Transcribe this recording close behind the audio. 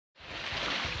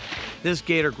This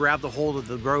gator grabbed a hold of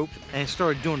the rope and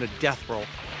started doing a death roll.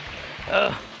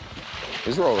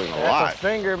 He's rolling a lot. That's a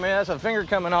finger, man. That's a finger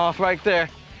coming off right there.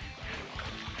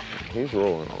 He's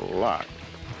rolling a lot.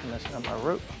 Messing up my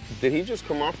rope. Did he just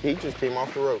come off? He just came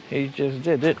off the rope. He just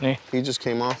did, didn't he? He just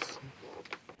came off.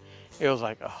 It was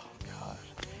like, oh, God,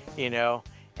 you know?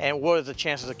 And what are the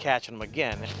chances of catching him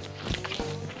again?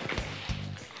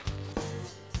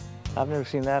 I've never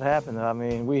seen that happen. I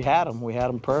mean, we had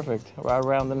him perfect, right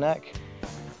around the neck.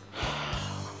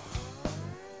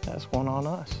 That's one on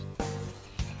us.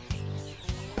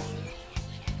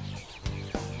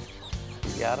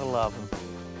 You gotta love him.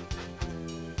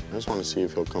 I just want to see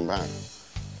if he'll come back.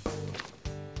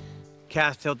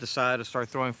 Cattail decided to start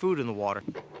throwing food in the water.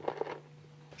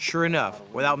 Sure enough,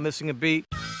 without missing a beat.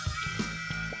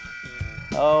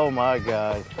 Oh my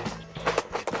God.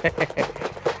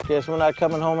 Guess we're not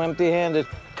coming home empty-handed.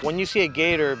 When you see a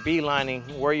gator beelining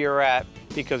where you're at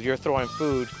because you're throwing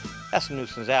food, that's a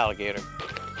nuisance alligator.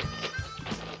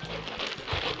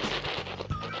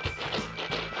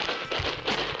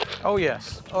 Oh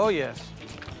yes, oh yes.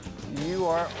 You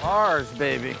are ours,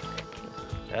 baby.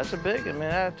 That's a big one,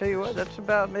 man. I tell you what, that's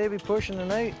about maybe pushing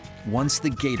an 8. Once the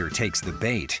gator takes the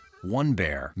bait, one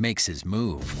bear makes his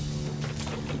move.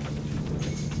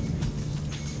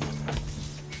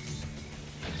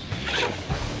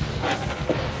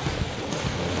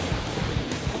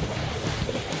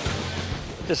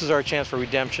 This is our chance for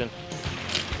redemption.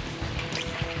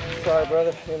 Sorry,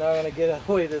 brother, you're not gonna get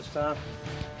away this time.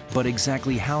 But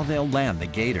exactly how they'll land the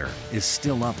gator is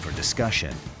still up for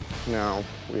discussion. Now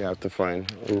we have to find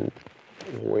a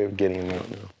way of getting him out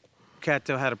now.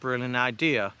 Cattail had a brilliant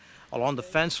idea. Along the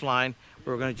fence line,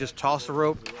 we were gonna just toss the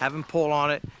rope, have him pull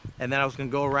on it, and then I was gonna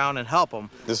go around and help him.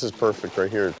 This is perfect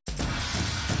right here.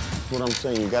 What I'm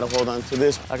saying, you gotta hold on to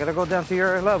this. I gotta go down to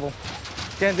your level.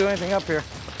 Can't do anything up here.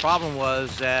 The problem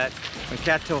was that when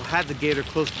Cattail had the gator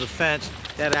close to the fence,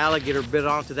 that alligator bit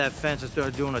onto that fence and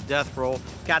started doing a death roll.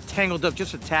 Got tangled up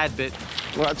just a tad bit.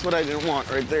 Well, that's what I didn't want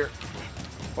right there.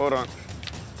 Hold on.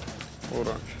 Hold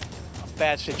on. A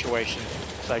bad situation.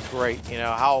 It's like, great, you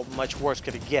know, how much worse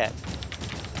could it get?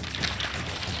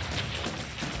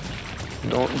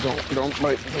 Don't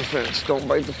bite the fence. Don't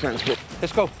bite the fence.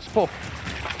 Let's go, let's pull.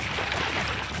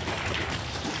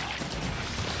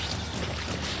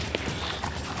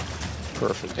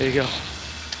 Perfect. There you go.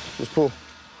 Just pull.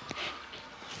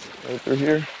 Right through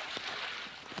here.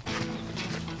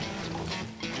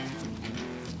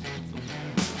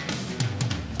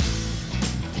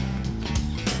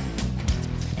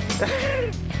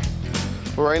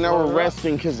 Well, right now we're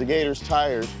resting because the gator's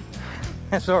tired.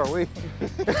 So are we.